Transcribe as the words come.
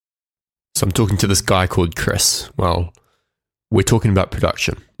So I'm talking to this guy called Chris. Well, we're talking about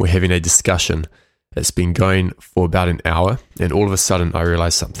production. We're having a discussion. It's been going for about an hour, and all of a sudden I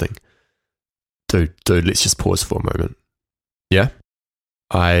realized something. Dude, let's just pause for a moment. Yeah?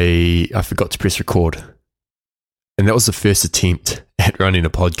 I forgot to press record. And that was the first attempt at running a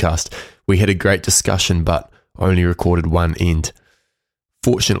podcast. We had a great discussion, but only recorded one end.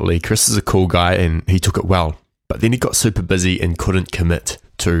 Fortunately, Chris is a cool guy and he took it well, but then he got super busy and couldn't commit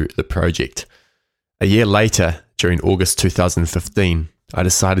to the project. A year later, during August 2015, I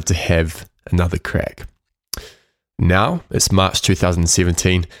decided to have another crack. Now, it's March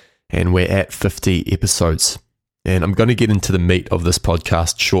 2017 and we're at 50 episodes. And I'm going to get into the meat of this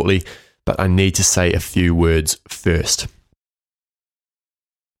podcast shortly, but I need to say a few words first.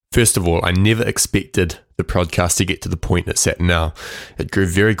 First of all, I never expected the podcast to get to the point it's at now. It grew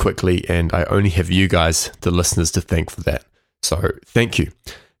very quickly, and I only have you guys, the listeners, to thank for that. So thank you.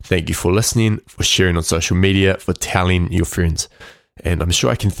 Thank you for listening, for sharing on social media, for telling your friends. And I'm sure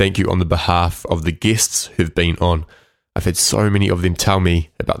I can thank you on the behalf of the guests who've been on. I've had so many of them tell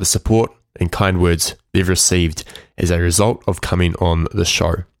me about the support and kind words they've received as a result of coming on the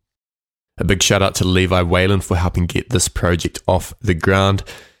show. A big shout out to Levi Whalen for helping get this project off the ground.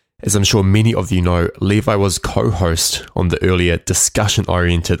 As I'm sure many of you know, Levi was co-host on the earlier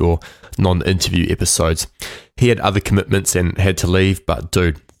discussion-oriented or non-interview episodes. He had other commitments and had to leave, but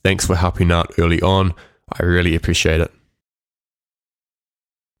dude, thanks for helping out early on. I really appreciate it.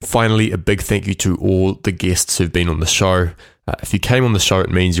 Finally, a big thank you to all the guests who've been on the show. If you came on the show,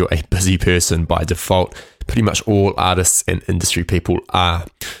 it means you're a busy person by default. Pretty much all artists and industry people are.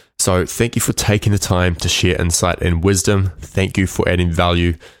 So thank you for taking the time to share insight and wisdom. Thank you for adding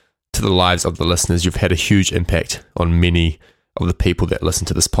value to the lives of the listeners. You've had a huge impact on many of the people that listen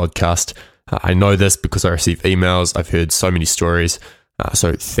to this podcast. I know this because I receive emails. I've heard so many stories.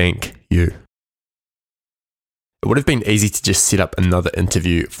 So thank you. It would have been easy to just set up another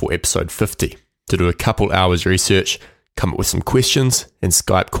interview for episode 50, to do a couple hours research, come up with some questions, and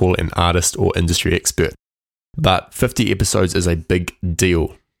Skype call an artist or industry expert. But 50 episodes is a big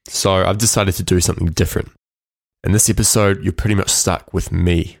deal. So I've decided to do something different. In this episode, you're pretty much stuck with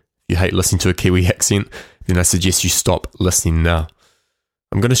me. If you hate listening to a Kiwi accent, then I suggest you stop listening now.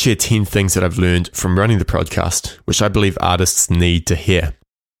 I'm going to share 10 things that I've learned from running the podcast, which I believe artists need to hear.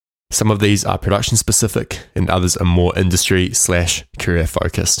 Some of these are production specific and others are more industry/career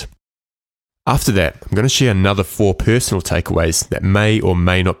focused. After that, I'm going to share another 4 personal takeaways that may or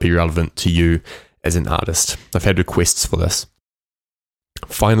may not be relevant to you as an artist. I've had requests for this.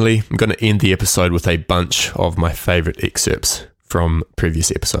 Finally, I'm going to end the episode with a bunch of my favorite excerpts from previous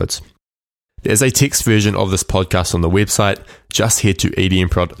episodes. There's a text version of this podcast on the website. Just head to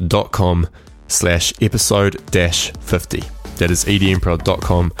edmprod.com/episode-50. That is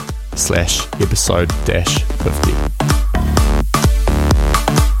edmprod.com/episode-50.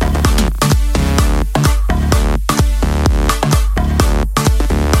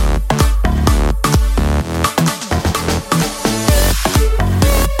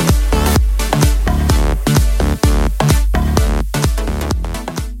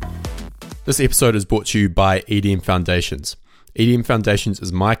 This episode is brought to you by EDM Foundations. EDM Foundations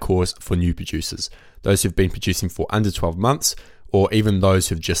is my course for new producers, those who've been producing for under 12 months, or even those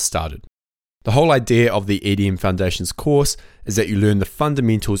who've just started. The whole idea of the EDM Foundations course is that you learn the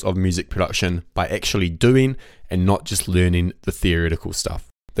fundamentals of music production by actually doing and not just learning the theoretical stuff.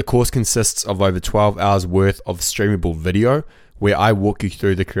 The course consists of over 12 hours worth of streamable video, where I walk you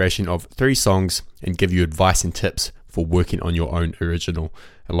through the creation of 3 songs and give you advice and tips for working on your own original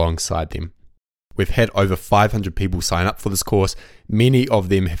alongside them. We've had over 500 people sign up for this course. Many of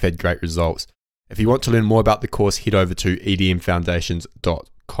them have had great results. If you want to learn more about the course, head over to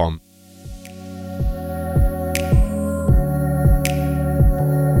edmfoundations.com.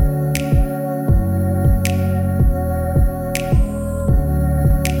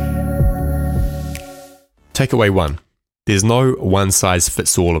 Takeaway 1. There's no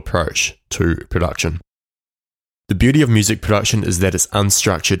one-size-fits-all approach to production. The beauty of music production is that it's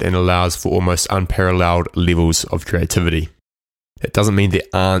unstructured and allows for almost unparalleled levels of creativity. It doesn't mean there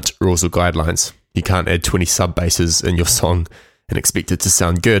aren't rules or guidelines. You can't add 20 sub-basses in your song and expect it to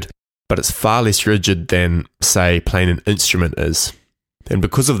sound good, but it's far less rigid than, say, playing an instrument is. And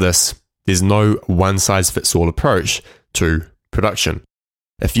because of this, there's no one-size-fits-all approach to production.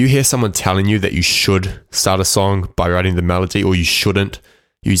 If you hear someone telling you that you should start a song by writing the melody, or you shouldn't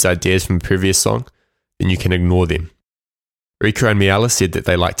use ideas from a previous song, then you can ignore them. Rico and Miala said that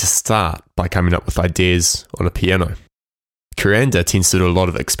they like to start by coming up with ideas on a piano. Kuranda tends to do a lot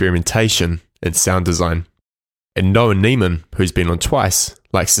of experimentation in sound design. And Noah Neiman, who's been on twice,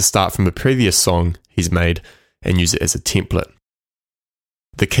 likes to start from a previous song he's made and use it as a template.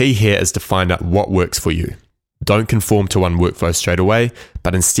 The key here is to find out what works for you. Don't conform to one workflow straight away,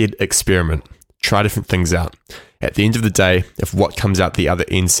 but instead experiment. Try different things out. At the end of the day, if what comes out the other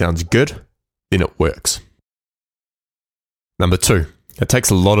end sounds good, then it works. Number 2, it takes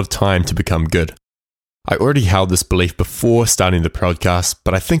a lot of time to become good. I already held this belief before starting the podcast,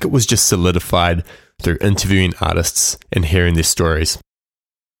 but I think it was just solidified through interviewing artists and hearing their stories.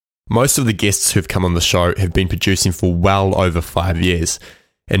 Most of the guests who've come on the show have been producing for well over 5 years,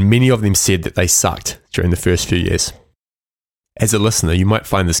 and many of them said that they sucked during the first few years. As a listener, you might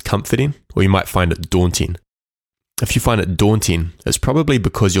find this comforting, or you might find it daunting. If you find it daunting, it's probably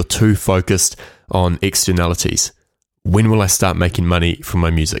because you're too focused on externalities. When will I start making money from my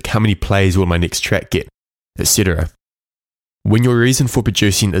music? How many plays will my next track get? Etc. When your reason for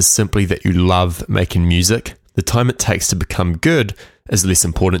producing is simply that you love making music, the time it takes to become good is less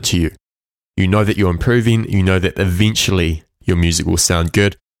important to you. You know that you're improving, you know that eventually your music will sound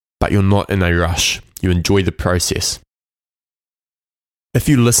good, but you're not in a rush. You enjoy the process. If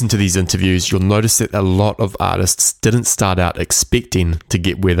you listen to these interviews, you'll notice that a lot of artists didn't start out expecting to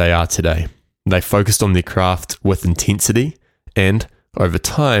get where they are today. They focused on their craft with intensity, and over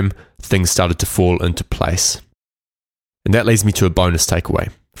time, things started to fall into place. And that leads me to a bonus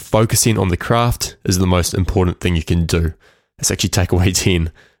takeaway. Focusing on the craft is the most important thing you can do. It's actually takeaway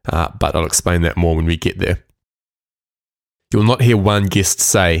 10, but I'll explain that more when we get there. You'll not hear one guest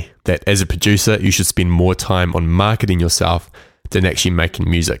say that as a producer, you should spend more time on marketing yourself than actually making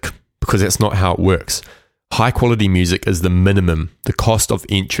music, because that's not how it works. High quality music is the minimum, the cost of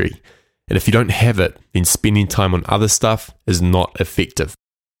entry. And if you don't have it, then spending time on other stuff is not effective.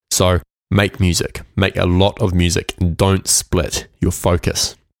 So make music, make a lot of music, and don't split your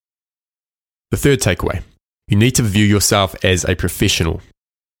focus. The third takeaway, you need to view yourself as a professional.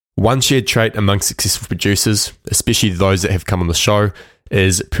 One shared trait among successful producers, especially those that have come on the show,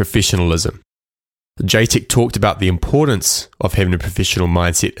 is professionalism. JTech talked about the importance of having a professional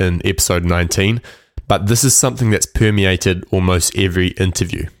mindset in episode 19, but this is something that's permeated almost every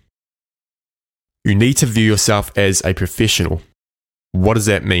interview. You need to view yourself as a professional. What does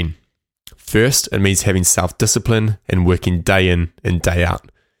that mean? First, it means having self-discipline and working day in and day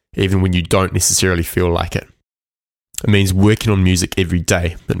out, even when you don't necessarily feel like it. It means working on music every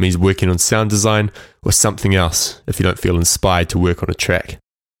day. It means working on sound design or something else if you don't feel inspired to work on a track.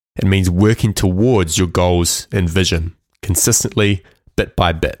 It means working towards your goals and vision, consistently, bit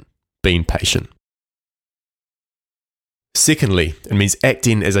by bit, being patient. Secondly, it means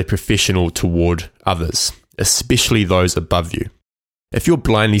acting as a professional toward others, especially those above you. If you're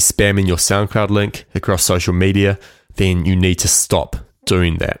blindly spamming your SoundCloud link across social media, then you need to stop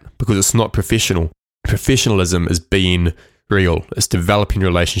doing that because it's not professional. Professionalism is being real, it's developing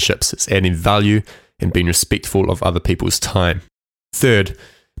relationships, it's adding value and being respectful of other people's time. Third,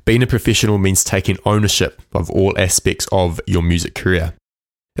 being a professional means taking ownership of all aspects of your music career,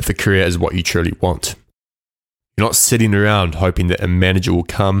 if a career is what you truly want. You're not sitting around hoping that a manager will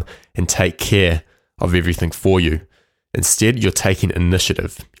come and take care of everything for you. Instead, you're taking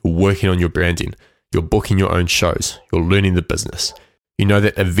initiative, you're working on your branding, you're booking your own shows, you're learning the business. You know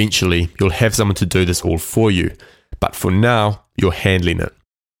that eventually you'll have someone to do this all for you, but for now, you're handling it.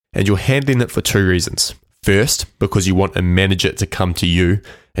 And you're handling it for two reasons. First, because you want a manager to come to you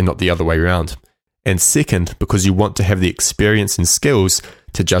and not the other way around. And second, because you want to have the experience and skills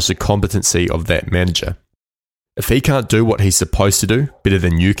to judge the competency of that manager. If he can't do what he's supposed to do better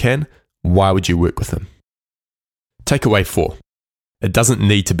than you can, why would you work with him? Takeaway 4. It doesn't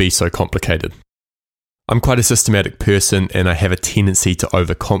need to be so complicated. I'm quite a systematic person and I have a tendency to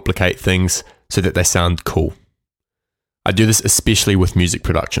overcomplicate things so that they sound cool. I do this especially with music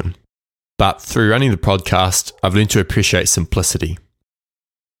production. But through running the podcast, I've learned to appreciate simplicity.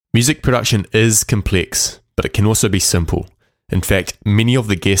 Music production is complex, but it can also be simple. In fact, many of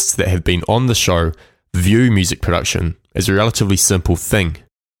the guests that have been on the show view music production as a relatively simple thing.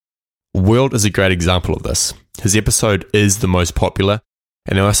 World is a great example of this. His episode is the most popular,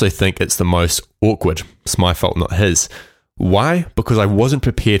 and I also think it's the most awkward. It's my fault, not his. Why? Because I wasn't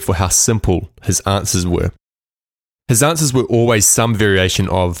prepared for how simple his answers were. His answers were always some variation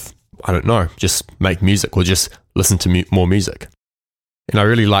of, I don't know, just make music or just listen to more music. And I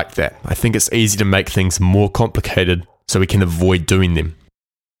really like that. I think it's easy to make things more complicated so we can avoid doing them.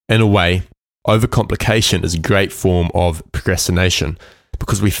 In a way, overcomplication is a great form of procrastination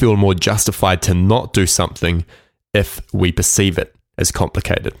because we feel more justified to not do something if we perceive it as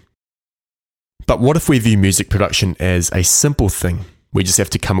complicated. But what if we view music production as a simple thing? We just have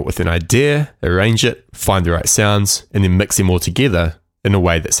to come up with an idea, arrange it, find the right sounds, and then mix them all together, in a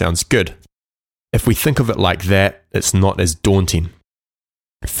way that sounds good. If we think of it like that, it's not as daunting.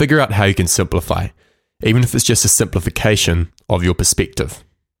 Figure out how you can simplify, even if it's just a simplification of your perspective.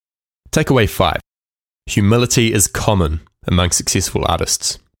 Takeaway 5. Humility is common among successful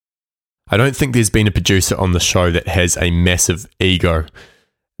artists. I don't think there's been a producer on the show that has a massive ego.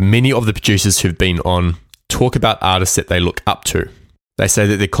 Many of the producers who've been on talk about artists that they look up to. They say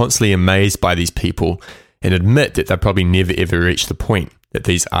that they're constantly amazed by these people and admit that they'll probably never ever reach the point that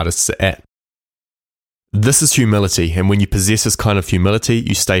these artists are at. This is humility, and when you possess this kind of humility,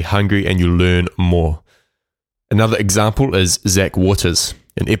 you stay hungry and you learn more. Another example is Zach Waters.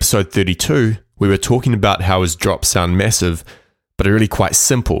 In episode 32, we were talking about how his drops sound massive, but are really quite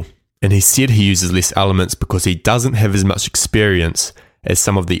simple, and he said he uses less elements because he doesn't have as much experience as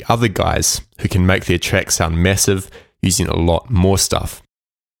some of the other guys who can make their tracks sound massive using a lot more stuff.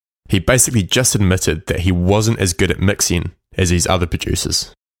 He basically just admitted that he wasn't as good at mixing as these other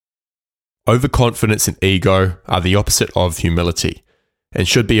producers. Overconfidence and ego are the opposite of humility and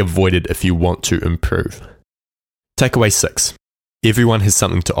should be avoided if you want to improve. Takeaway 6. Everyone has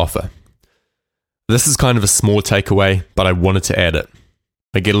something to offer. This is kind of a small takeaway, but I wanted to add it.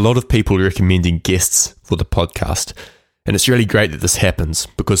 I get a lot of people recommending guests for the podcast, and it's really great that this happens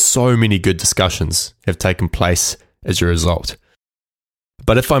because so many good discussions have taken place as a result.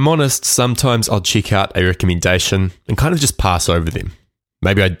 But if I'm honest, sometimes I'll check out a recommendation and kind of just pass over them.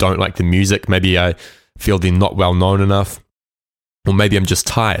 Maybe I don't like the music, maybe I feel they're not well known enough, or maybe I'm just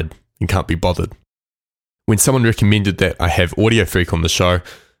tired and can't be bothered. When someone recommended that I have Audio Freak on the show,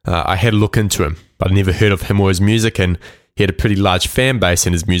 I had a look into him, but I'd never heard of him or his music, and he had a pretty large fan base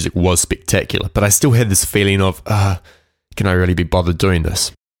and his music was spectacular. But I still had this feeling of, can I really be bothered doing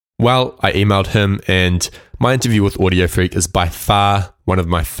this? Well, I emailed him, and my interview with Audio Freak is by far one of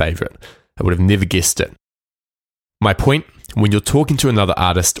my favourite. I would have never guessed it. My point, when you're talking to another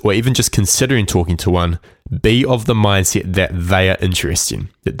artist or even just considering talking to one, be of the mindset that they are interesting,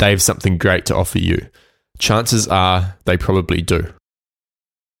 that they have something great to offer you. Chances are they probably do.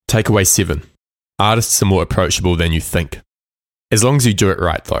 Takeaway 7. Artists are more approachable than you think. As long as you do it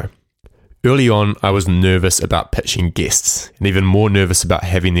right though. Early on, I was nervous about pitching guests and even more nervous about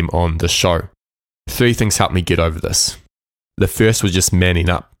having them on the show. 3 things helped me get over this. The first was just manning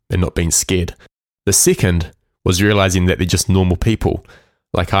up and not being scared. The second was realizing that they're just normal people,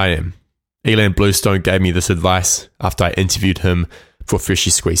 like I am. Elan Bluestone gave me this advice after I interviewed him for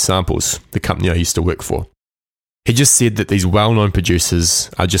Freshly Squeezed Samples, the company I used to work for. He just said that these well-known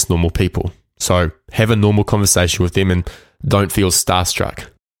producers are just normal people, so have a normal conversation with them and don't feel starstruck.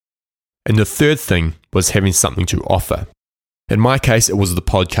 And the third thing was having something to offer. In my case, it was the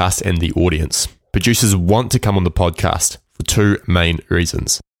podcast and the audience. Producers want to come on the podcast for 2 main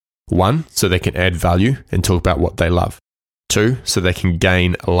reasons. 1, so they can add value and talk about what they love. 2, so they can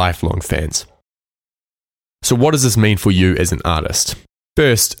gain lifelong fans. So what does this mean for you as an artist?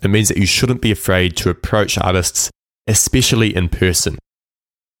 First, it means that you shouldn't be afraid to approach artists, especially in person.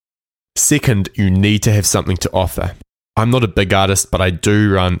 Second, you need to have something to offer. I'm not a big artist, but I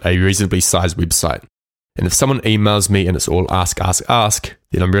do run a reasonably sized website. And if someone emails me and it's all ask,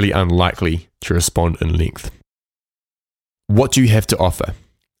 then I'm really unlikely to respond in length. What do you have to offer?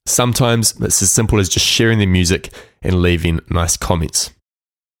 Sometimes it's as simple as just sharing their music and leaving nice comments.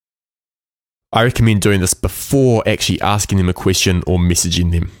 I recommend doing this before actually asking them a question or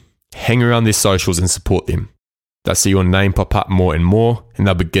messaging them. Hang around their socials and support them. They'll see your name pop up more and more, and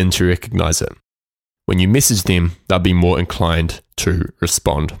they'll begin to recognize it. When you message them, they'll be more inclined to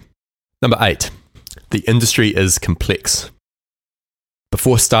respond. Number 8, the industry is complex.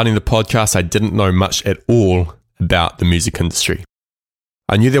 Before starting the podcast, I didn't know much at all about the music industry.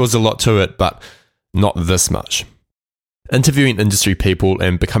 I knew there was a lot to it, but not this much. Interviewing industry people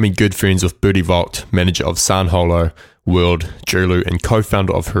and becoming good friends with Booty Vault, manager of Sanholo, World, Julu, and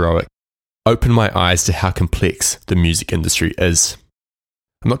co-founder of Heroic, opened my eyes to how complex the music industry is.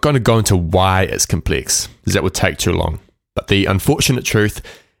 I'm not going to go into why it's complex, as that would take too long. But the unfortunate truth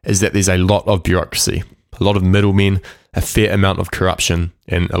is that there's a lot of bureaucracy, a lot of middlemen, a fair amount of corruption,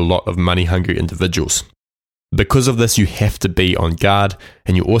 and a lot of money-hungry individuals. Because of this, you have to be on guard,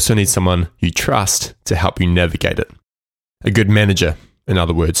 and you also need someone you trust to help you navigate it. A good manager, in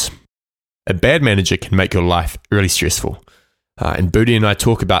other words. A bad manager can make your life really stressful. And Booty and I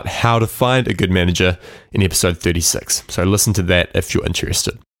talk about how to find a good manager in episode 36. So listen to that if you're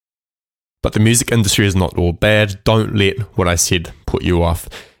interested. But the music industry is not all bad. Don't let what I said put you off.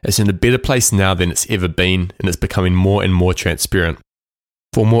 It's in a better place now than it's ever been, and it's becoming more and more transparent.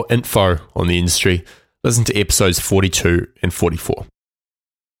 For more info on the industry, listen to episodes 42 and 44.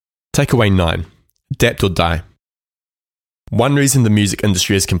 Takeaway 9. Adapt or die. One reason the music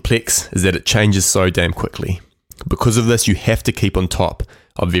industry is complex is that it changes so damn quickly. Because of this, you have to keep on top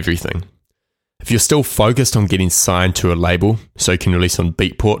of everything. If you're still focused on getting signed to a label so you can release on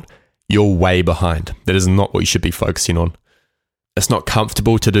Beatport, you're way behind. That is not what you should be focusing on. It's not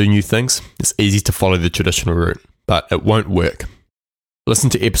comfortable to do new things. It's easy to follow the traditional route, but it won't work. Listen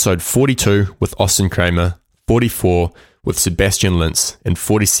to episode 42 with Austin Kramer, 44 with Sebastian Lintz, and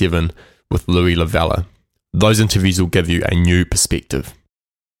 47 with Louis Lavella. Those interviews will give you a new perspective.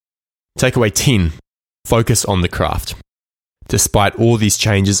 Takeaway 10, focus on the craft. Despite all these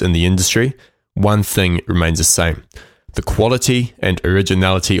changes in the industry, one thing remains the same. The quality and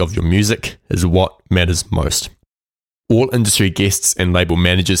originality of your music is what matters most. All industry guests and label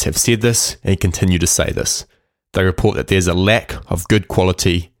managers have said this and continue to say this. They report that there's a lack of good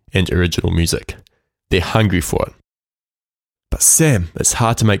quality and original music. They're hungry for it. But Sam, it's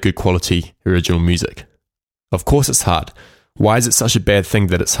hard to make good quality original music. Of course it's hard. Why is it such a bad thing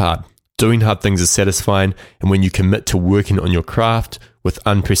that it's hard? Doing hard things is satisfying, and when you commit to working on your craft with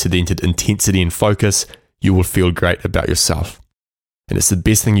unprecedented intensity and focus, you will feel great about yourself. And it's the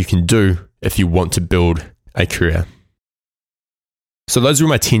best thing you can do if you want to build a career. So those were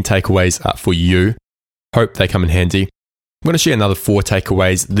my 10 takeaways for you. Hope they come in handy. I'm going to share another 4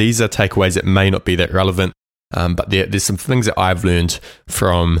 takeaways. These are takeaways that may not be that relevant, but there's some things that I've learned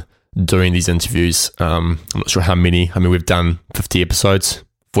from doing these interviews. I'm not sure how many. I mean, we've done 50 episodes,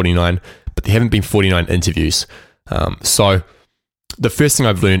 49, but there haven't been 49 interviews. So the first thing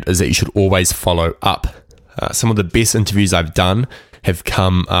I've learned is that you should always follow up. Some of the best interviews I've done have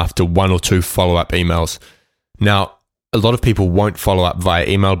come after 1 or 2 follow-up emails. Now, a lot of people won't follow up via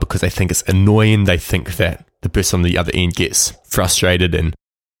email because they think it's annoying. They think that the person on the other end gets frustrated and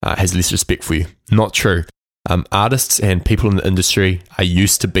has less respect for you. Not true. Artists and people in the industry are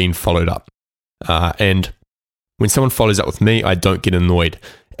used to being followed up. And when someone follows up with me, I don't get annoyed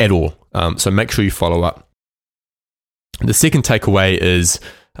at all. So make sure you follow up. The second takeaway is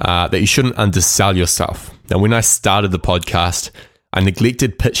that you shouldn't undersell yourself. Now, when I started the podcast, I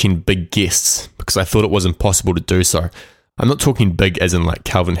neglected pitching big guests because I thought it was impossible to do so. I'm not talking big as in like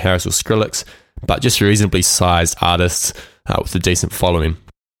Calvin Harris or Skrillex, but just reasonably sized artists with a decent following.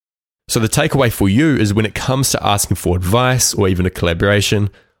 So the takeaway for you is when it comes to asking for advice or even a collaboration,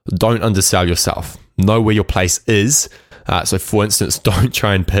 don't undersell yourself. Know where your place is. So for instance, don't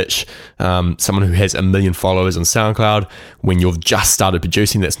try and pitch someone who has 1 million followers on SoundCloud when you've just started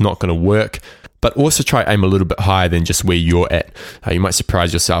producing. That's not going to work. But also try aim a little bit higher than just where you're at. You might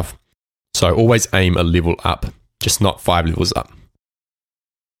surprise yourself. So always aim a level up, just not 5 levels up.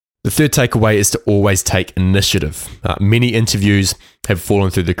 The third takeaway is to always take initiative. Many interviews have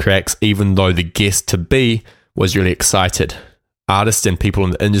fallen through the cracks, even though the guest-to-be was really excited. Artists and people in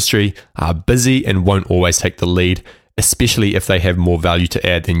the industry are busy and won't always take the lead, especially if they have more value to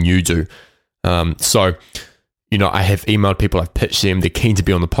add than you do. So, I have emailed people, I've pitched them, they're keen to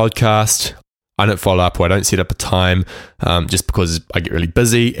be on the podcast. I don't follow up or I don't set up a time just because I get really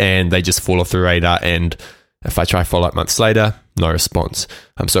busy and they just fall off the radar. And if I try follow up months later, no response.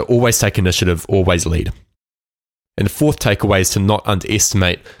 So always take initiative, always lead. And the fourth takeaway is to not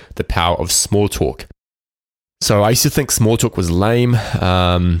underestimate the power of small talk. So I used to think small talk was lame.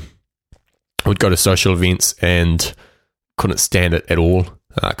 I would go to social events and couldn't stand it at all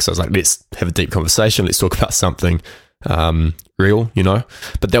because I was like, let's have a deep conversation. Let's talk about something real,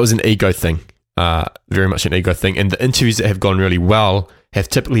 But that was an ego thing, very much an ego thing. And the interviews that have gone really well have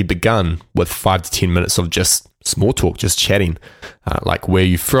typically begun with 5 to 10 minutes of just small talk, just chatting, like where are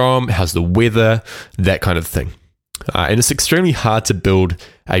you from, how's the weather, that kind of thing. And it's extremely hard to build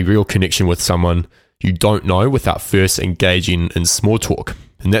a real connection with someone you don't know without first engaging in small talk.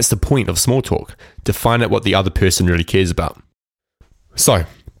 And that's the point of small talk, to find out what the other person really cares about. So,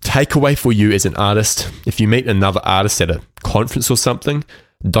 takeaway for you as an artist, if you meet another artist at a conference or something,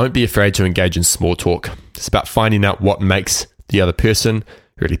 don't be afraid to engage in small talk. It's about finding out what makes the other person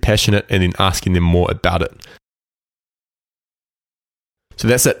really passionate and then asking them more about it. So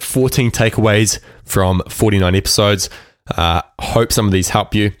that's it, 14 takeaways from 49 episodes. Hope some of these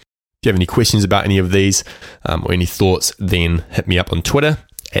help you. If you have any questions about any of these or any thoughts, then hit me up on Twitter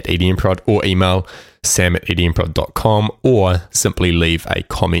 @EDMprod or email sam@edmprod.com or simply leave a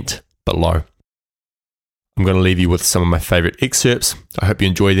comment below. I'm going to leave you with some of my favorite excerpts. I hope you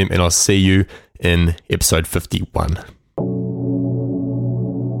enjoy them and I'll see you in episode 51.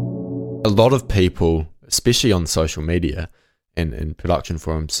 A lot of people, especially on social media and in production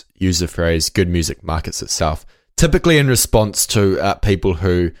forums, use the phrase good music markets itself, typically in response to people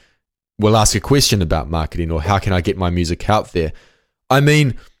who will ask a question about marketing or how can I get my music out there. I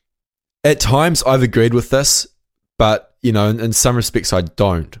mean, at times I've agreed with this, but in some respects I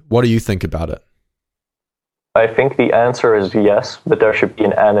don't. What do you think about it? I think the answer is yes, but there should be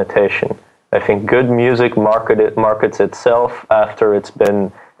an annotation. I think good music markets itself after it's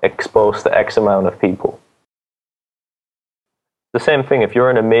been exposed to X amount of people. The same thing, if you're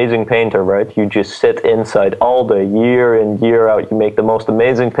an amazing painter, right? You just sit inside all day, year in, year out. You make the most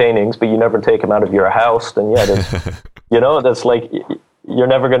amazing paintings, but you never take them out of your house. Then yeah, that's, that's like, you're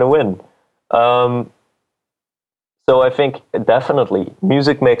never going to win. So I think definitely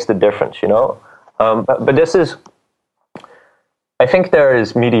music makes the difference, but this is, I think there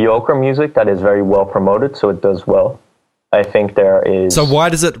is mediocre music that is very well promoted, so it does well. I think there is. So why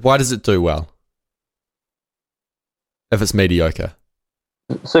does it do well if it's mediocre?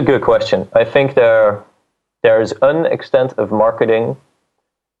 It's a good question. I think there is an extent of marketing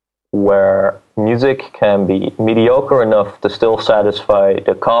where music can be mediocre enough to still satisfy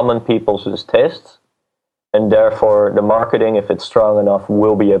the common people's tastes, and therefore the marketing, if it's strong enough,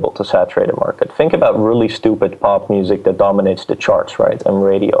 will be able to saturate the market. Think about really stupid pop music that dominates the charts, right, and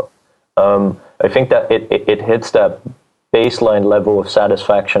radio. I think that it hits that baseline level of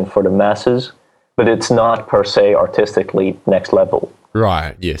satisfaction for the masses, but it's not per se artistically next level.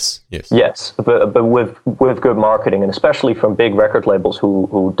 Right. Yes. But with good marketing, and especially from big record labels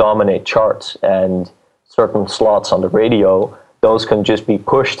who dominate charts and certain slots on the radio, those can just be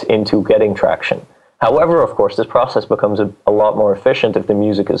pushed into getting traction. However, of course, this process becomes a lot more efficient if the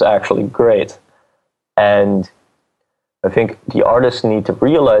music is actually great. And I think the artists need to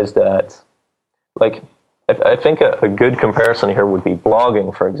realize that, like, I think a good comparison here would be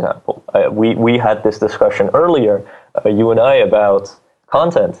blogging, for example. We had this discussion earlier, you and I, about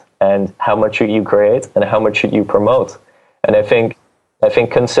content and how much should you create and how much should you promote. And I think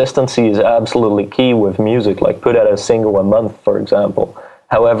consistency is absolutely key with music, like put out a single a month, for example.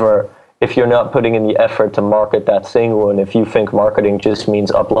 However, if you're not putting in the effort to market that single, and if you think marketing just means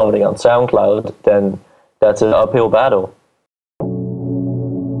uploading on SoundCloud, then that's an uphill battle.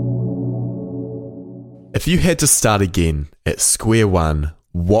 If you had to start again at square one,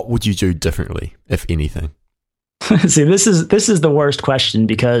 what would you do differently, if anything? See, this is the worst question,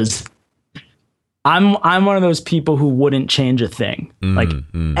 because I'm one of those people who wouldn't change a thing.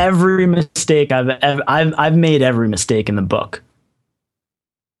 Every mistake I've made every mistake in the book.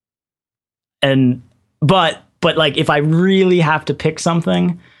 But like, if I really have to pick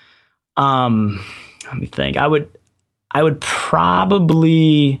something, let me think. I'd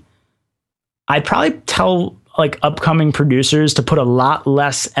probably tell like upcoming producers to put a lot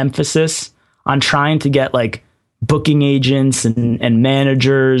less emphasis on trying to get like booking agents and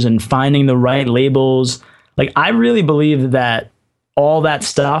managers and finding the right labels. Like, I really believe that all that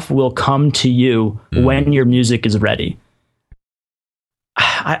stuff will come to you when your music is ready.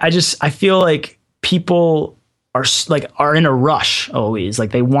 I feel like people are in a rush always.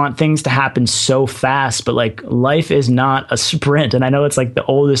 Like, they want things to happen so fast, but like, life is not a sprint. And I know it's like the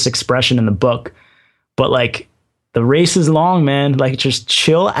oldest expression in the book, but like, the race is long, man. Like, just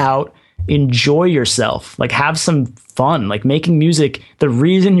chill out, enjoy yourself, like, have some fun. Like, making music, the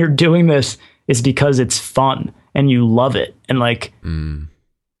reason you're doing this is because it's fun and you love it. And like,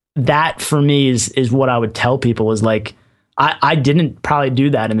 that for me is what I would tell people, is like, I didn't probably do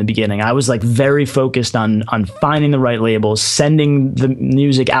that in the beginning. I was like very focused on finding the right labels, sending the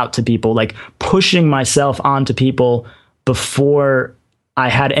music out to people, like pushing myself onto people before I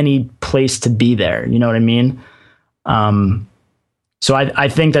had any place to be there. You know what I mean? So I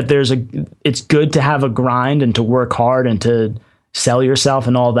think that it's good to have a grind and to work hard and to sell yourself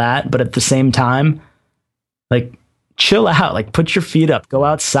and all that. But at the same time, like, chill out, like, put your feet up, go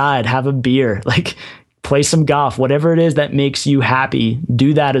outside, have a beer, like, play some golf, whatever it is that makes you happy,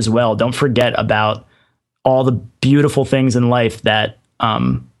 do that as well. Don't forget about all the beautiful things in life that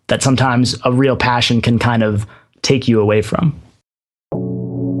sometimes a real passion can kind of take you away from.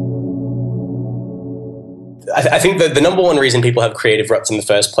 I think that the number one reason people have creative ruts in the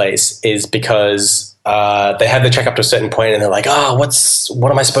first place is because they have the track up to a certain point and they're like,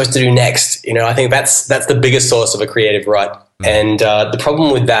 what am I supposed to do next? I think that's the biggest source of a creative rut. And the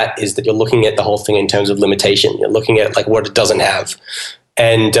problem with that is that you're looking at the whole thing in terms of limitation. You're looking at like what it doesn't have.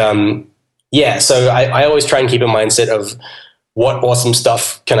 And so I always try and keep a mindset of what awesome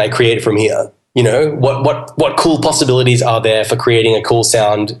stuff can I create from here? What cool possibilities are there for creating a cool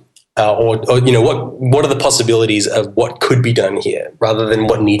sound? Or what are the possibilities of what could be done here rather than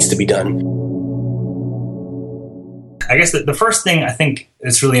what needs to be done? I guess the first thing I think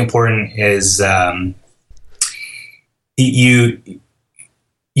is really important is you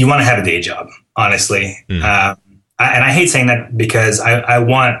want to have a day job, honestly. And I hate saying that because I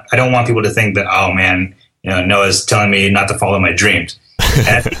don't want people to think that, oh man, Noah's telling me not to follow my dreams. And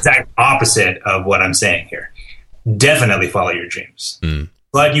that's the exact opposite of what I'm saying here. Definitely follow your dreams.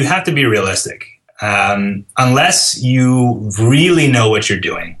 But you have to be realistic. Unless you really know what you're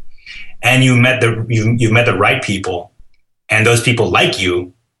doing and you've met the right people and those people like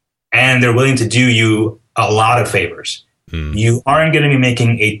you and they're willing to do you a lot of favors, you aren't going to be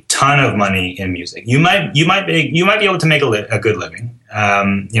making a ton of money in music. You might be able to make a good living.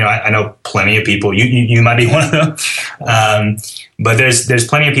 I know plenty of people. You might be one of them. But there's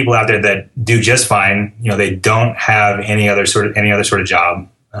plenty of people out there that do just fine. They don't have any other sort of job.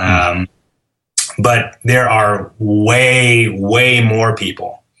 But there are way, way more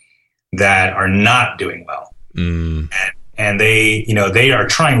people that are not doing well. And they are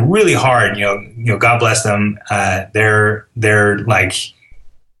trying really hard. God bless them. They're like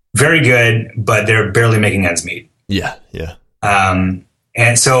very good, but they're barely making ends meet. Yeah. And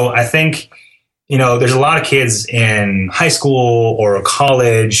so I think, there's a lot of kids in high school or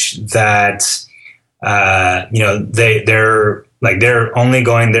college that, they're only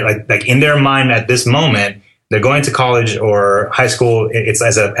going there, like in their mind at this moment, they're going to college or high school. It's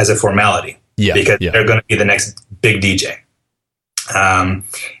as a formality, because they're going to be the next big DJ. And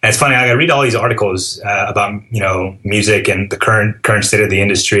it's funny. I read all these articles about music and the current state of the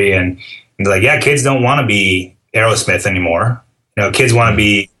industry, and they're like, kids don't want to be Aerosmith anymore. Kids want to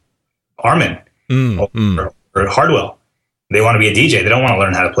be Armin or Hardwell. They want to be a DJ. They don't want to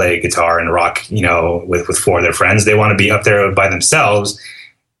learn how to play guitar and rock, with four of their friends. They want to be up there by themselves,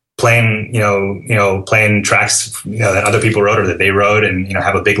 playing tracks, that other people wrote or that they wrote, and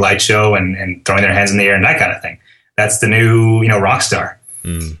have a big light show and throwing their hands in the air and that kind of thing. That's the new, rock star.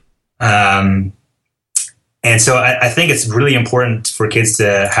 And so I think it's really important for kids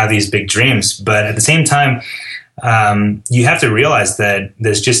to have these big dreams, but at the same time, you have to realize that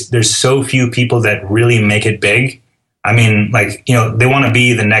there's so few people that really make it big. I mean, they want to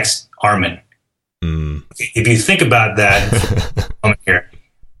be the next Armin. If you think about that here,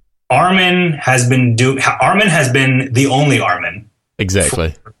 Armin has been the only Armin.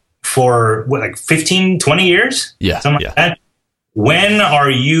 Exactly. For 15, 20 years? Yeah. Something like that. When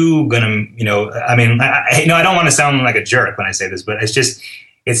are you going to, I don't want to sound like a jerk when I say this, but it's just,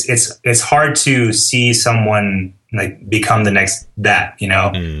 it's hard to see someone become the next that,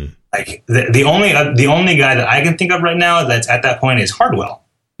 Like the only guy that I can think of right now that's at that point is Hardwell.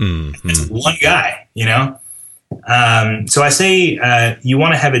 It's one guy, So I say you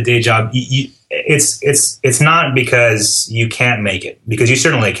want to have a day job. It's not because you can't make it, because you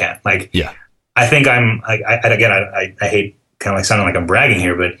certainly can. I think I hate kind of sounding like I'm bragging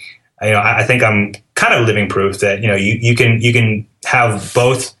here, but I think I'm kind of living proof that you can have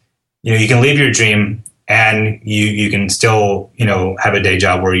both. You can live your dream, and you can still, have a day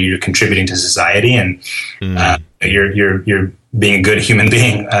job where you're contributing to society and you're being a good human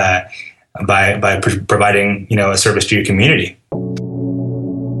being by providing, a service to your community.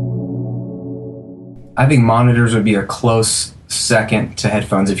 I think monitors would be a close second to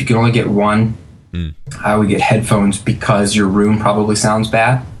headphones. If you could only get one, I would get headphones because your room probably sounds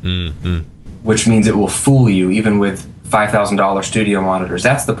bad, which means it will fool you even with $5,000 studio monitors.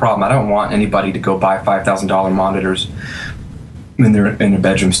 That's the problem. I don't want anybody to go buy $5,000 monitors in a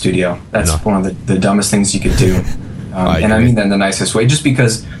bedroom studio. That's one of the dumbest things you could do. And I mean that in the nicest way, just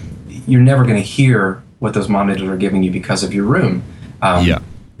because you're never going to hear what those monitors are giving you because of your room.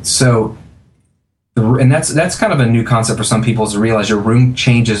 So, and that's kind of a new concept for some people, is to realize your room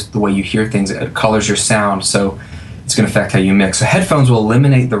changes the way you hear things. It colors your sound, so it's going to affect how you mix. So headphones will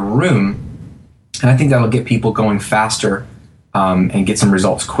eliminate the room, and I think that'll get people going faster and get some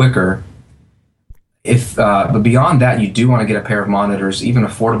results quicker. But beyond that, you do want to get a pair of monitors, even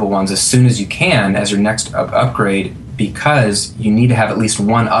affordable ones, as soon as you can as your next upgrade, because you need to have at least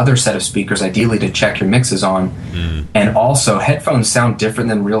one other set of speakers, ideally, to check your mixes on. And also, headphones sound different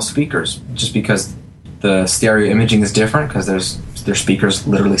than real speakers, just because the stereo imaging is different, because there's speakers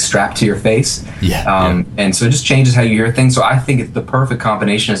literally strapped to your face. And so it just changes how you hear things. So I think the perfect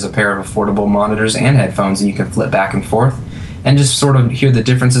combination is a pair of affordable monitors and headphones, and you can flip back and forth and just sort of hear the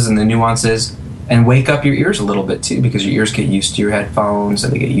differences and the nuances, and wake up your ears a little bit too, because your ears get used to your headphones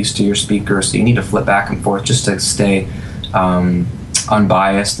and they get used to your speakers. So you need to flip back and forth just to stay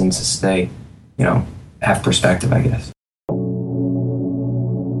unbiased and to stay, have perspective, I guess.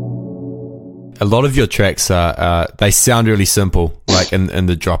 A lot of your tracks they sound really simple. Like in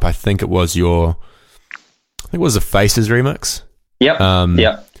the drop, I think it was the Faces remix. Yep.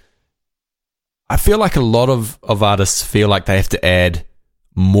 I feel like a lot of artists feel like they have to add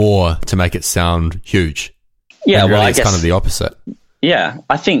more to make it sound huge. Yeah, and really well, I it's guess kind of the opposite. Yeah,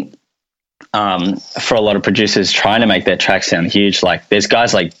 I think for a lot of producers trying to make their tracks sound huge. Like there's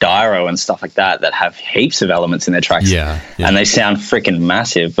guys like Dyro and stuff like that have heaps of elements in their tracks, and they sound freaking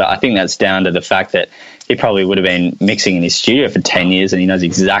massive. But I think that's down to the fact that he probably would have been mixing in his studio for 10 years and he knows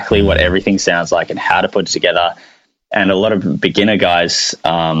exactly what everything sounds like and how to put it together. And a lot of beginner guys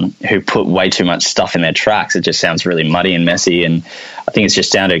who put way too much stuff in their tracks, it just sounds really muddy and messy. And I think it's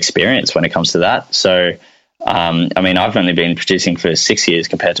just down to experience when it comes to that. So I mean, I've only been producing for 6 years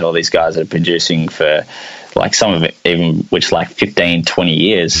compared to all these guys that are producing for like some of it even which like 15, 20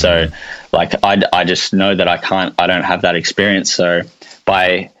 years. So like, I just know that I don't have that experience. So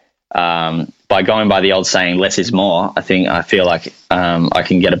by going by the old saying, less is more, I feel like I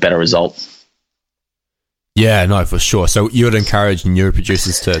can get a better result. Yeah, no, for sure. So you would encourage newer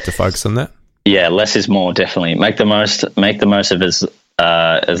producers to focus on that? Yeah, less is more, definitely. Make the most of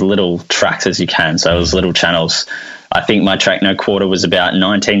as little tracks as you can, so as little channels. I think my track No Quarter was about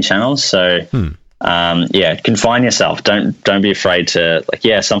 19 channels, so confine yourself. Don't be afraid to,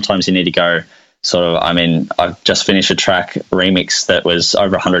 like, sometimes you need to go sort of, I mean, I've just finished a track remix that was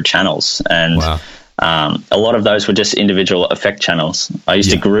over 100 channels, and a lot of those were just individual effect channels. I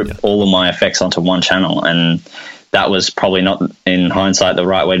used to group all of my effects onto one channel, and that was probably not, in hindsight, the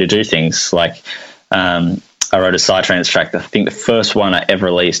right way to do things. Like, I wrote a Psytrance track. I think the first one I ever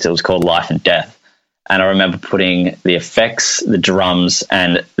released, it was called Life and Death. And I remember putting the effects, the drums,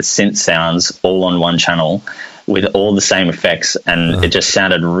 and the synth sounds all on one channel with all the same effects. And it just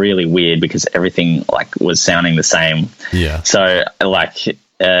sounded really weird because everything like was sounding the same. Yeah. So like,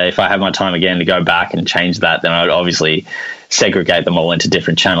 if I had my time again to go back and change that, then I would obviously segregate them all into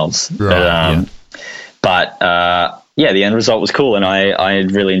different channels. Right, but the end result was cool. And I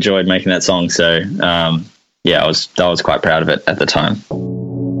really enjoyed making that song. So, I was quite proud of it at the time.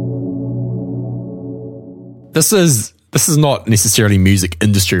 This is not necessarily music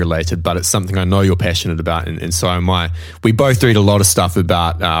industry related, but it's something I know you're passionate about, and so am I. We both read a lot of stuff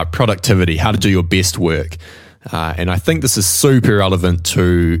about productivity, how to do your best work, and I think this is super relevant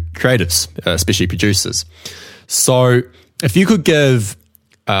to creatives, especially producers. So if you could give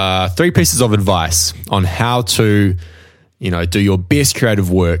 3 pieces of advice on how to do your best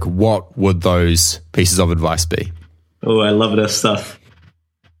creative work, what would those pieces of advice be? Oh, I love this stuff.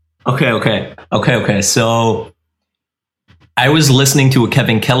 Okay. So I was listening to a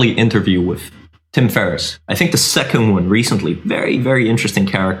Kevin Kelly interview with Tim Ferriss. I think the second one recently. Very, very interesting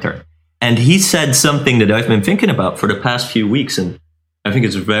character. And he said something that I've been thinking about for the past few weeks, and I think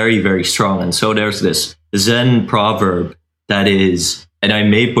it's very, very strong. And so there's this Zen proverb that is, and I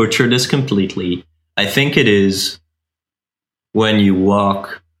may butcher this completely, I think it is, when you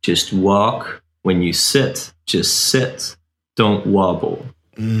walk, just walk. When you sit, just sit. Don't wobble.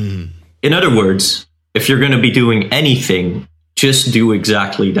 In other words, if you're going to be doing anything, just do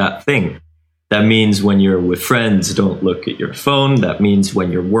exactly that thing. That means when you're with friends, don't look at your phone. That means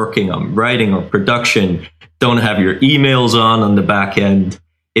when you're working on writing or production, don't have your emails on the back end.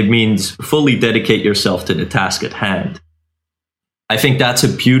 It means fully dedicate yourself to the task at hand. I think that's a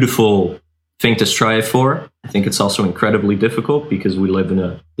beautiful thing to strive for. I think it's also incredibly difficult because we live in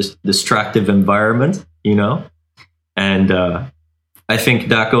a distractive environment, and I think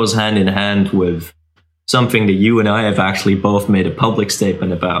that goes hand in hand with something that you and I have actually both made a public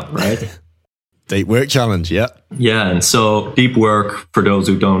statement about, right? Deep work challenge, yeah. Yeah, and so deep work, for those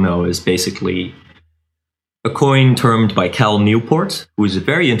who don't know, is basically a coin termed by Cal Newport, who is a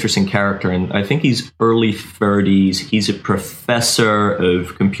very interesting character, and I think he's early 30s. He's a professor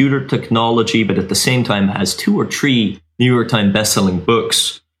of computer technology, but at the same time has 2 or 3 New York Times bestselling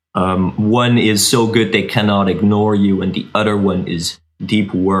books. One is So Good They Cannot Ignore You, and the other one is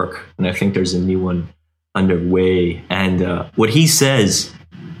Deep Work, and I think there's a new one underway. And what he says,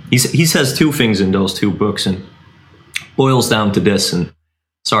 he says 2 things in those 2 books, and boils down to this, and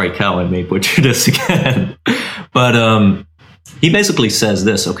sorry, Cal, I may butcher this again. But he basically says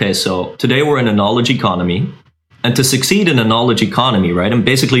this, okay, so today we're in a knowledge economy. And to succeed in a knowledge economy, right, and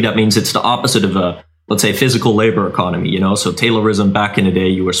basically that means it's the opposite of a, let's say, physical labor economy, So Taylorism back in the day,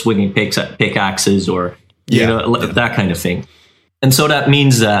 you were swinging pickaxes or, that kind of thing. And so that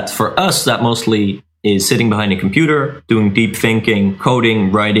means that for us, that mostly is sitting behind a computer, doing deep thinking,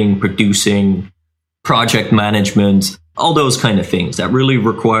 coding, writing, producing, project management, all those kind of things that really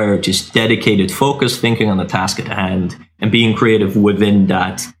require just dedicated focus, thinking on the task at hand, and being creative within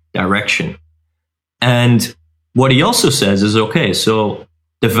that direction. And what he also says is, okay, so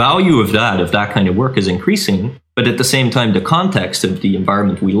the value of that kind of work is increasing, but at the same time, the context of the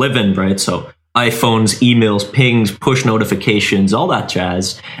environment we live in, right? So iPhones, emails, pings, push notifications, all that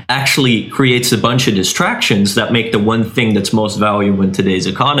jazz, actually creates a bunch of distractions that make the one thing that's most valuable in today's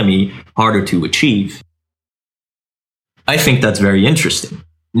economy harder to achieve. I think that's very interesting.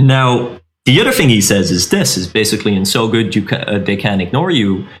 Now, the other thing he says is this, is basically in So Good They Can't Ignore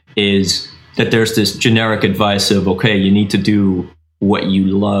You, is that there's this generic advice of, okay, you need to do what you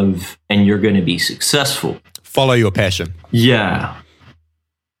love and you're going to be successful. Follow your passion. Yeah.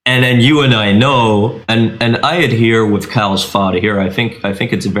 And then you and I know, and I adhere with Cal's thought here. I think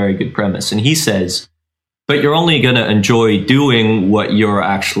it's a very good premise. And he says, but you're only going to enjoy doing what you're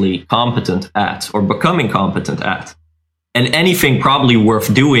actually competent at or becoming competent at. And anything probably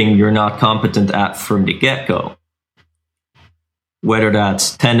worth doing, you're not competent at from the get-go. Whether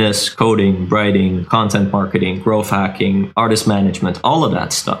that's tennis, coding, writing, content marketing, growth hacking, artist management, all of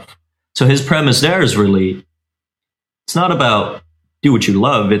that stuff. So his premise there is really, it's not about do what you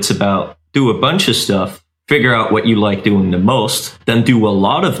love. It's about do a bunch of stuff, figure out what you like doing the most, then do a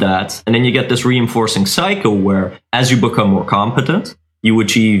lot of that. And then you get this reinforcing cycle where as you become more competent, you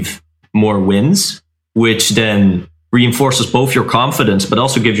achieve more wins, which then reinforces both your confidence, but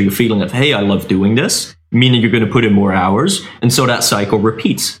also gives you a feeling of, hey, I love doing this, meaning you're going to put in more hours. And so that cycle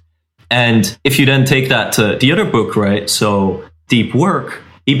repeats. And if you then take that to the other book, right? So Deep Work,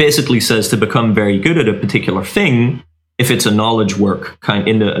 he basically says to become very good at a particular thing, if it's a knowledge work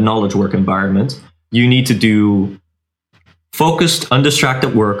in a knowledge work environment, you need to do focused,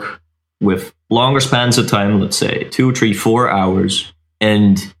 undistracted work with longer spans of time, let's say 2, 3, 4 hours,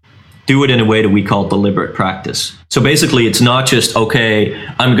 and do it in a way that we call deliberate practice. So basically, it's not just, okay,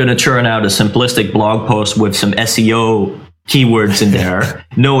 I'm going to churn out a simplistic blog post with some SEO keywords in there.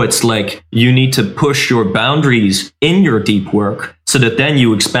 No, it's like you need to push your boundaries in your deep work so that then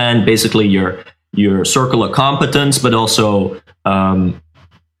you expand basically your circle of competence, but also at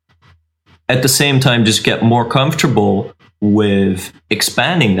the same time just get more comfortable with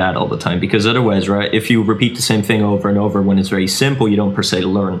expanding that all the time. Because otherwise, right, if you repeat the same thing over and over when it's very simple, you don't per se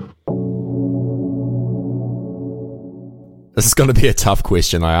learn. This is going to be a tough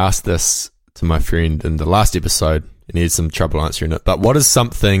question. I asked this to my friend in the last episode and he had some trouble answering it. But what is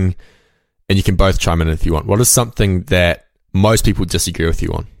something, and you can both chime in if you want, what is something that most people disagree with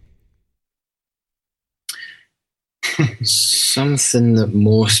you on? Something that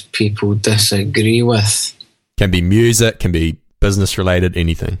most people disagree with. Can be music, can be business related,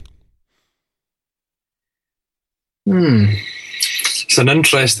 anything. It's an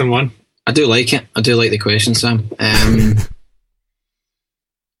interesting one. I do like it. I do like the question, Sam. I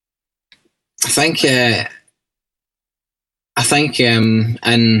think in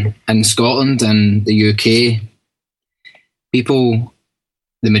Scotland and the UK,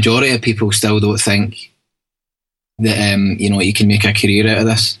 the majority of people still don't think that you can make a career out of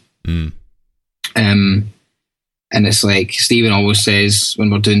this. And it's like Stephen always says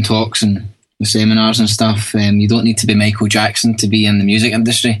when we're doing talks and the seminars and stuff, you don't need to be Michael Jackson to be in the music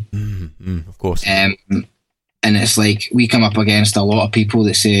industry. Of course. And it's like we come up against a lot of people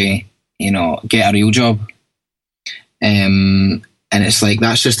that say, get a real job. And it's like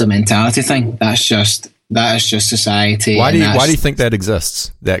that's just a mentality thing. That is just society. Why do you think that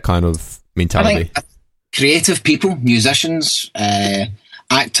exists? That kind of mentality. I think creative people, musicians,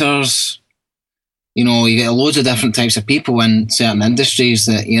 actors. You get loads of different types of people in certain industries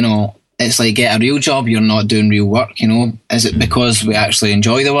that it's like get a real job. You're not doing real work. Is it because we actually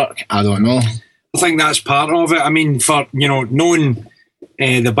enjoy the work? I don't know. I think that's part of it. I mean, for knowing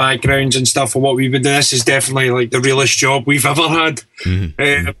the backgrounds and stuff of what we've been doing, this is definitely like the realest job we've ever had,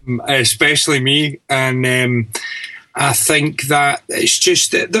 especially me. And I think that it's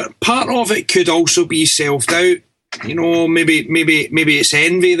just that part of it could also be self-doubt. Maybe it's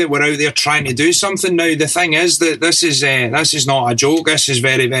envy that we're out there trying to do something now. The thing is that this is not a joke. This is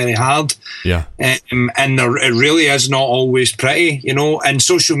very, very hard. Yeah. And it really is not always pretty, and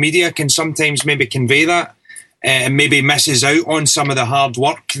social media can sometimes maybe convey that and maybe misses out on some of the hard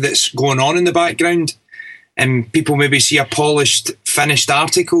work that's going on in the background. And people maybe see a polished, finished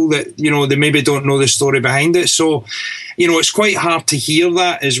article that, they maybe don't know the story behind it. So, it's quite hard to hear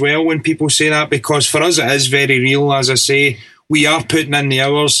that as well when people say that, because for us it is very real. As I say, we are putting in the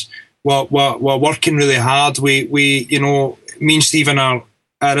hours. We're working really hard. We me and Stephen are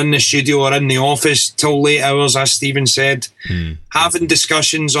in the studio or in the office till late hours, as Stephen said, having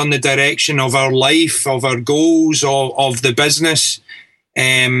discussions on the direction of our life, of our goals, of the business.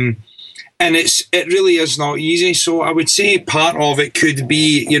 And it really is not easy. So I would say part of it could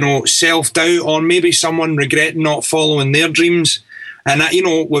be, self-doubt, or maybe someone regretting not following their dreams. And that,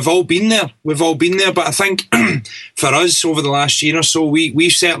 we've all been there. But I think for us over the last year or so,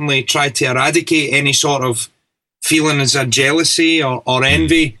 we've certainly tried to eradicate any sort of feelings of jealousy or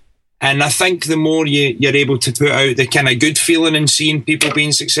envy. And I think the more you're able to put out the kind of good feeling and seeing people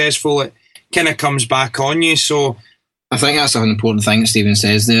being successful, it kind of comes back on you. So I think that's an important thing Stephen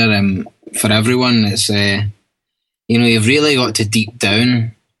says there. For everyone, it's you've really got to deep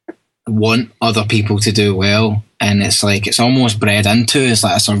down want other people to do well, and it's like it's almost bred into. It's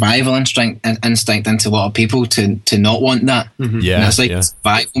like a survival instinct into a lot of people to not want that. Yeah, and it's like a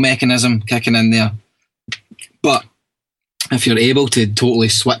survival mechanism kicking in there. But if you're able to totally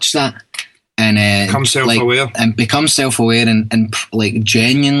switch that and become self-aware and like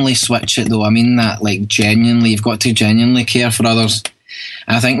genuinely switch it, though, I mean that, like, genuinely, you've got to genuinely care for others.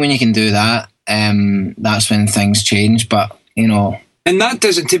 And I think when you can do that, that's when things change. But and that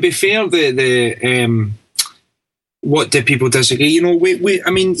doesn't. To be fair, the what do people disagree?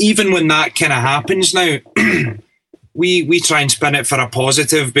 I mean, even when that kind of happens now, we try and spin it for a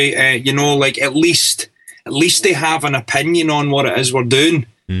positive. But like at least they have an opinion on what it is we're doing.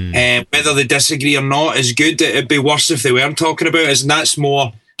 Whether they disagree or not is good. It'd be worse if they weren't talking about us, and that's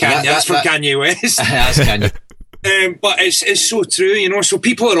more. That's for Kanye West. That's Kanye. But it's so true, so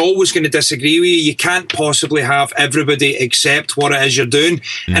people are always going to disagree with you. You can't possibly have everybody accept what it is you're doing.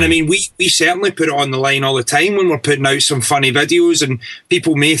 And I mean, we certainly put it on the line all the time when we're putting out some funny videos, and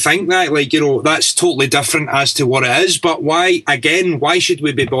people may think that, like, that's totally different as to what it is. But why should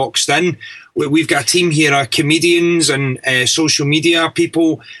we be boxed in? We've got a team here of comedians and social media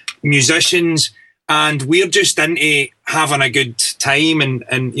people, musicians, and we're just into having a good time and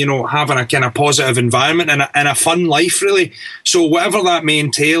having a kind of positive environment and a fun life, really. So whatever that may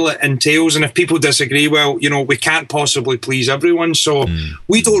entails, and if people disagree, well, we can't possibly please everyone. So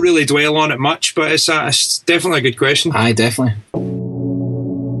we don't really dwell on it much, but it's definitely a good question. Aye, definitely.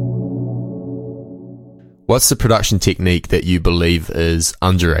 What's the production technique that you believe is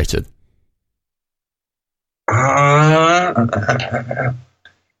underrated?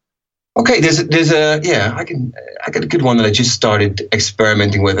 Okay, there's I got a good one that I just started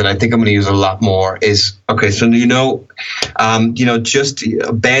experimenting with, and I think I'm going to use a lot more. Is just band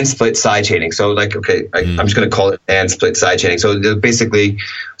split sidechaining. So like, I'm just going to call it band split sidechaining. So basically,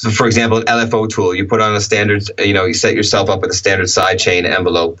 for example, an LFO tool, you put on a standard, you set yourself up with a standard sidechain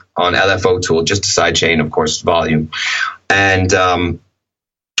envelope on LFO tool, just a sidechain, of course, volume, and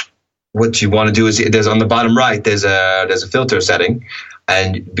what you want to do is there's on the bottom right there's a filter setting.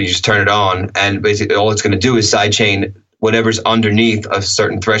 And you just turn it on, and basically all it's going to do is sidechain whatever's underneath a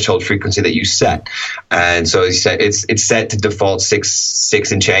certain threshold frequency that you set. And so it's set to default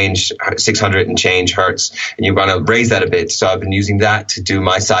 600 and change hertz, and you want to raise that a bit. So I've been using that to do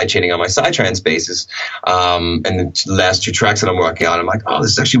my sidechaining on my sidetrans bases. And the last 2 tracks that I'm working on, I'm like, oh,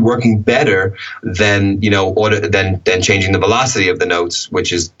 this is actually working better than than changing the velocity of the notes,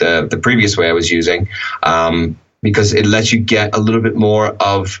 which is the previous way I was using. Because it lets you get a little bit more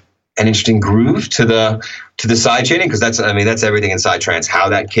of an interesting groove to the sidechaining, because that's everything in sidetrans. How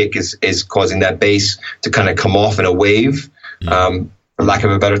that kick is causing that bass to kind of come off in a wave, for lack of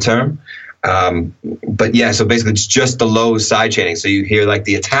a better term. But yeah, so basically it's just the low sidechaining. So you hear like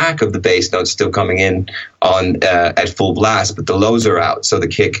the attack of the bass notes still coming in on at full blast, but the lows are out, so the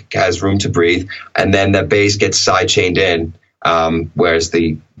kick has room to breathe, and then the bass gets sidechained in. Whereas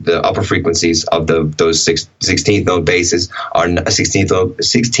the upper frequencies of those 16th note basses are 16th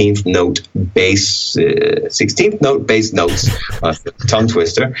note bass notes, tongue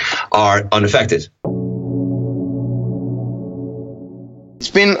twister, are unaffected. It's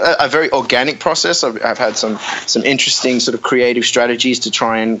been a very organic process. I've had some interesting sort of creative strategies to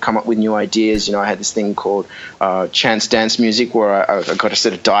try and come up with new ideas. I had this thing called Chance Dance Music, where I got a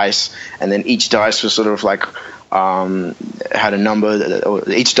set of dice, and then each dice was sort of like had a number, or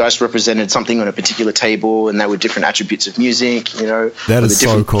each dice represented something on a particular table, and they were different attributes of music, That is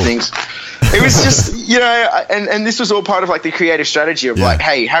so cool. Things. It was just, and this was all part of like the creative strategy of like,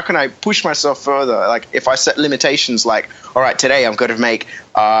 hey, how can I push myself further? Like if I set limitations, like, all right, today I'm going to make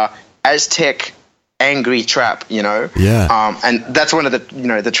Aztec angry trap, and that's one of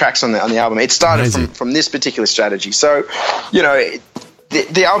the tracks on the album. It started from this particular strategy. So, the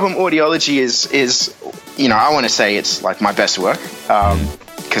album Audiology is I want to say it's like my best work,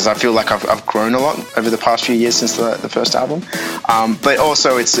 because I feel like I've grown a lot over the past few years since the first album, but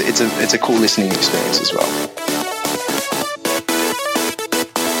also it's a cool listening experience as well.